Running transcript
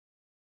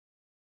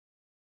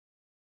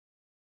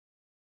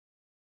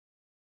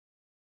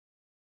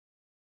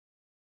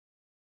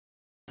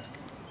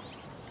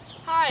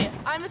Hi,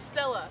 I'm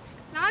Estella.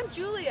 And I'm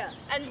Julia.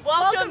 And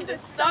welcome to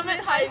Summit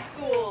High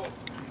School.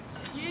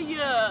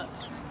 Yeah.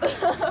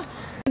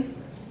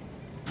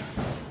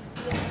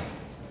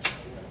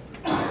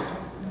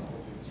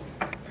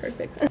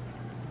 Perfect.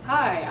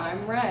 Hi,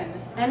 I'm Wren.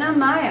 And I'm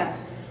Maya.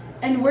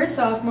 And we're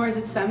sophomores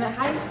at Summit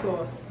High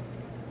School.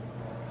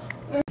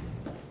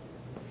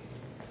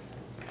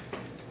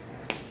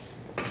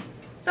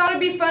 Thought it'd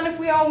be fun if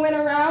we all went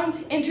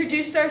around,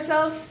 introduced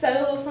ourselves, said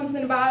a little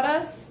something about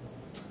us.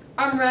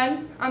 I'm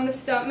Wren. I'm the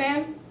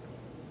stuntman.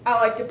 I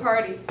like to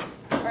party.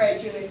 All right,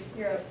 Julie,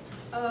 you're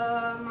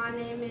up. My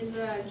name is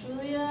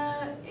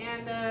Julia,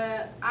 and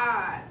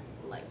I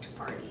like to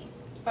party.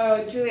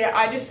 Julia,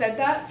 I just said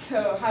that,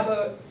 so how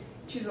about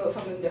choose a little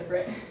something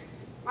different?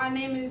 My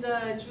name is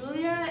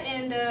Julia,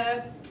 and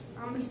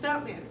I'm a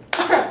stuntman.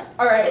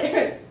 All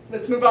right,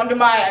 let's move on to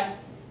Maya.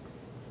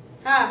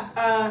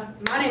 Hi,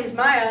 my name's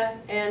Maya,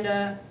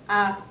 and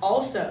I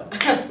also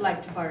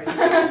like to party.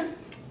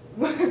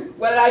 What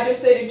did I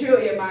just say to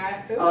Julia,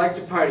 Maya? I like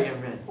to party,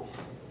 I'm Ren.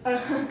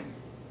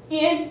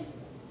 Ian,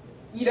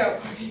 you don't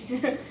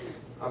party.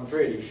 I'm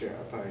pretty sure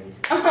I party.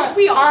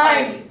 We all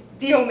I'm party.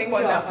 the only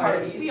one We all that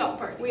party. parties. We all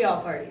party. We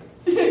all party.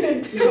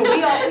 we all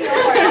party.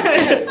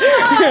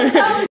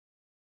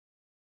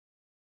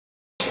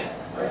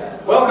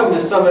 Welcome to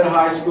Summit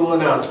High School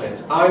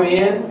announcements. I'm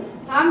Ian.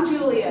 I'm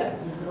Julia.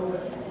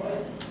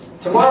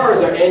 Tomorrow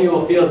is our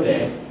annual field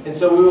day, and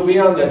so we will be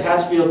on the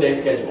attached field day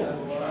schedule.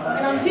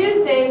 And on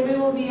Tuesday, we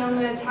will be on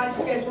the attached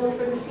schedule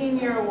for the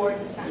Senior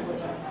Awards Assembly.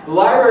 The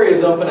library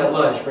is open at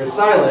lunch for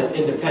silent,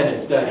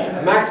 independent study.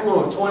 A maximum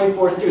of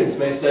 24 students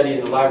may study in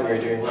the library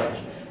during lunch.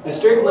 The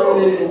strict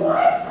limit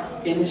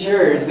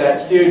ensures that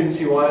students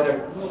who want to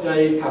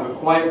study have a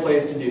quiet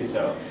place to do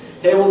so.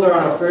 Tables are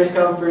on a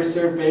first-come,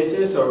 first-served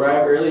basis, so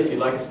arrive early if you'd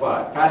like a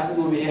spot. Passes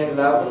will be handed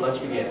out when lunch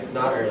begins,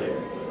 not earlier.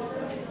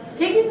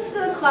 Tickets to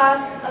the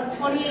class of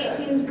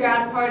 2018's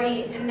grad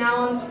party are now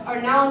on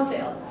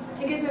sale.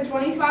 Tickets are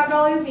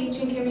 $25 each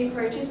and can be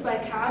purchased by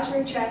cash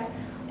or check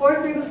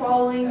or through the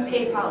following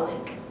PayPal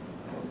link.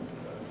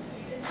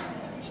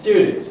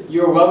 Students,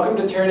 you are welcome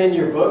to turn in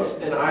your books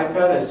and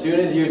iPad as soon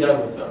as you're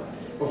done with them.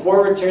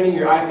 Before returning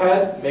your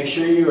iPad, make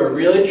sure you are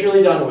really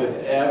truly done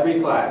with every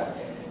class.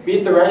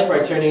 Beat the rush by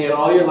turning in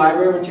all your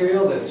library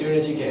materials as soon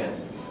as you can.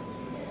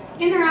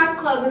 Interact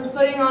Club is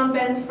putting on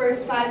Ben's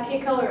first 5K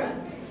color run.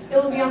 It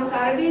will be on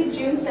Saturday,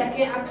 June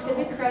 2nd at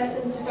Pacific Crest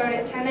and start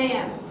at 10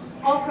 a.m.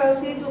 All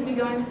proceeds will be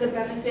going to the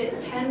benefit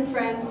 10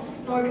 Friends,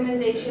 an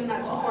organization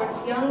that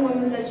supports young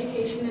women's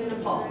education in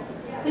Nepal.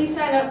 Please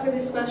sign up for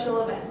this special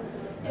event.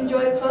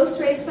 Enjoy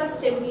post-race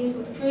festivities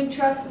with food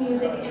trucks,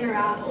 music, and a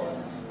raffle.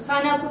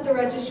 Sign up with the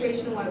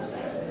registration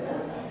website.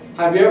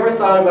 Have you ever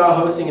thought about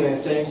hosting an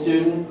exchange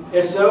student?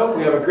 If so,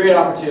 we have a great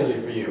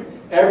opportunity for you.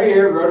 Every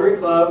year, Rotary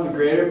Club, the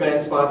Greater Bend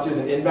sponsors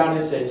an inbound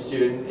exchange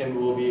student and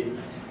will be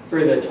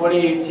for the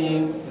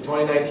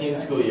 2018-2019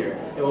 school year.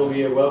 It will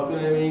be a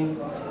welcoming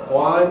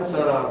Juan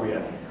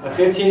Sanabria, a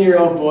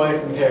 15-year-old boy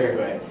from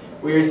Paraguay.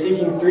 We are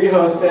seeking 3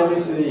 host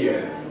families for the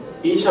year.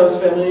 Each host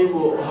family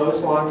will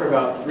host Juan for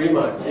about 3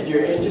 months. If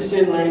you're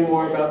interested in learning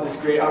more about this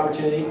great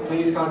opportunity,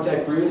 please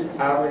contact Bruce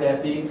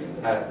Abernethy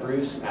at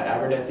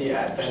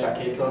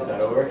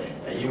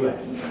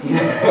ben.k12.org.us.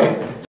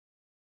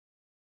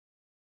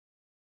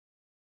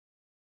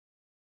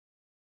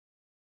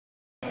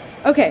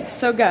 Okay,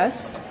 so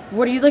Gus,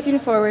 what are you looking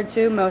forward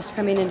to most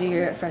coming into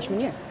your freshman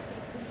year?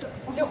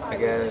 I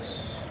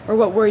guess Or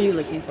what were you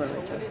looking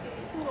forward to?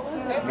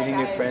 meeting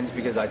new friends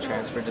because I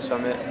transferred to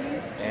Summit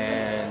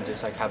and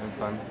just like having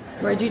fun.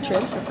 Where'd you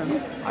transfer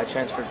from? I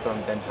transferred from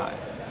Bend High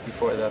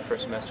before the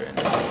first semester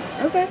ended.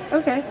 Okay.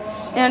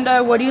 And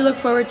what do you look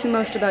forward to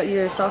most about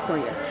your sophomore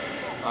year?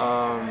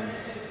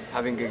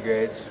 Having good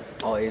grades,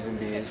 all A's and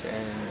B's,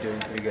 and doing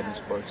pretty good in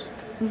sports.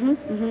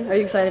 Are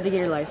you excited to get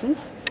your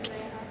license?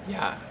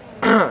 Yeah.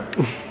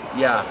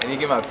 Yeah, I need to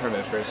get my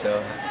permit first, so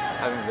I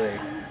haven't really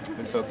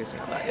been focusing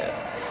on that yet.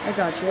 I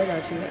got you.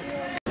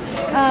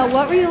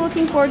 What were you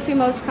looking forward to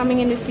most coming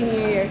into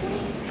senior year?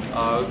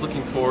 I was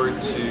looking forward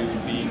to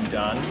being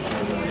done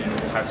and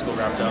getting high school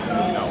wrapped up and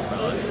moving on with my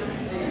life.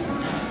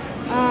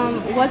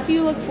 What do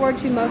you look forward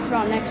to most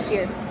about next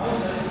year?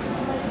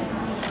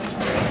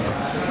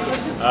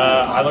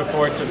 I look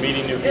forward to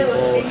meeting new people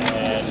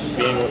and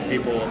being with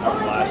people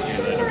from last year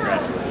that have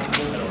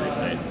graduated at Oregon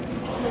State.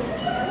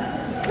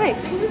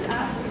 Nice.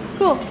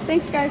 Cool.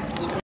 Thanks, guys.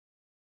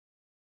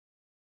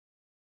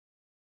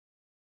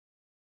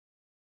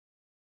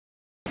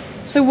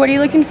 So what are you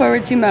looking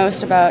forward to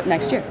most about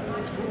next year?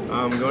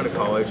 Going to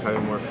college,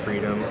 having more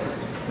freedom,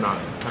 not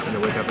having to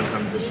wake up and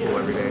come to school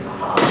every day.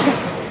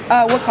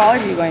 What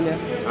college are you going to?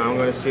 I'm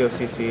going to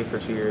COCC for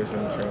 2 years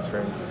and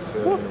transferring to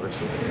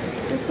university.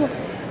 Cool.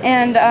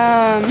 And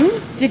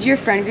did your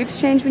friend groups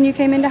change when you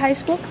came into high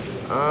school?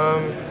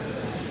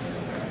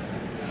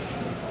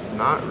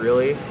 Not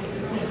really,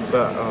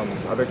 but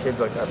other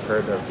kids like I've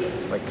heard of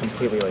like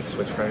completely like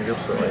switch friend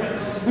groups, but like I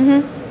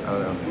don't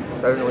know,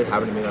 that didn't really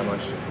happen to me that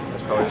much.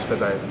 It's probably just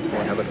because I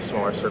only had like a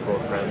smaller circle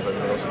of friends like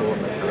in middle school,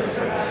 and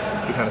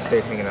we kind of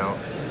stayed hanging out.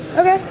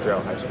 Okay.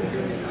 throughout high school.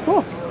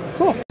 Cool.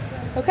 Cool.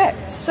 Okay.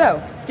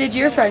 So, did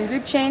your friend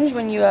group change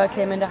when you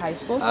came into high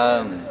school?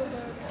 I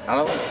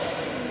don't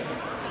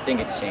think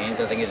it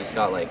changed. I think it just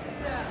got like,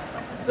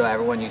 so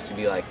everyone used to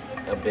be like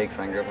a big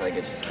friend group. Like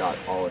it just got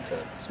all into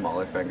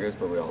smaller friend groups,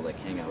 but we all like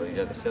hang out with each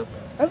other still.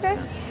 Okay.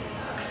 Yeah.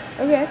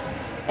 Okay.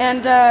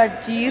 And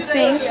do you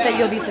think that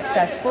you'll be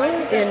successful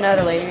in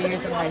the later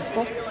years of high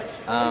school?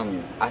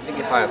 I think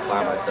if I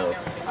apply myself,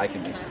 I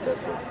can be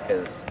successful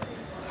because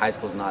high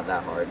school's not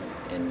that hard,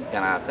 and you kind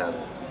of have to have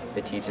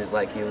the teachers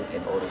like you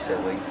and older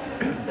siblings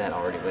that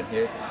already went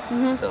here.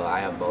 So I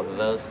have both of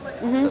those, so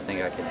I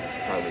think I could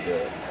probably do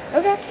it.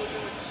 Okay.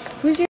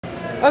 Who's your?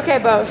 Okay,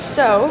 Bo.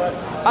 So,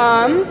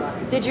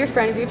 did your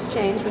friend groups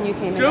change when you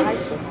came into high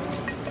school?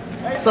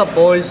 What's up,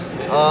 boys?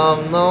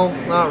 No,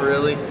 not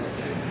really.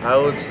 I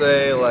would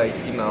say, like,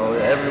 you know,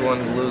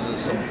 everyone loses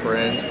some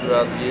friends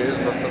throughout the years,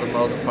 but for the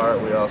most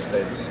part, we all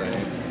stayed the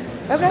same.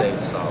 Okay.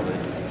 Stayed solid.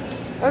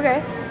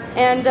 Okay.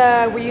 And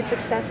were you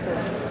successful?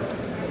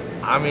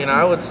 I mean,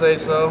 I would say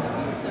so.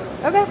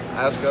 Okay.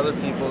 Ask other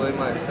people, they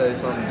might say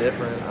something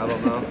different. I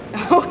don't know.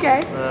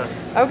 Okay.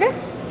 Yeah. Okay.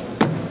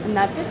 And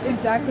that's it.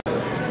 Exactly.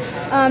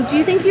 Do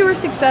you think you were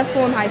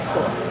successful in high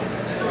school?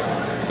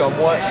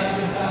 Somewhat.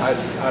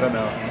 I don't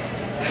know.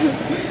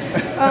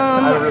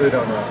 I really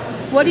don't know.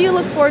 What do you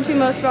look forward to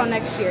most about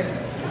next year?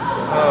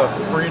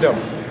 Freedom.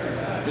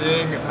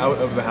 Being out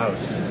of the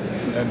house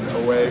and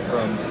away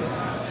from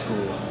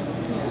school.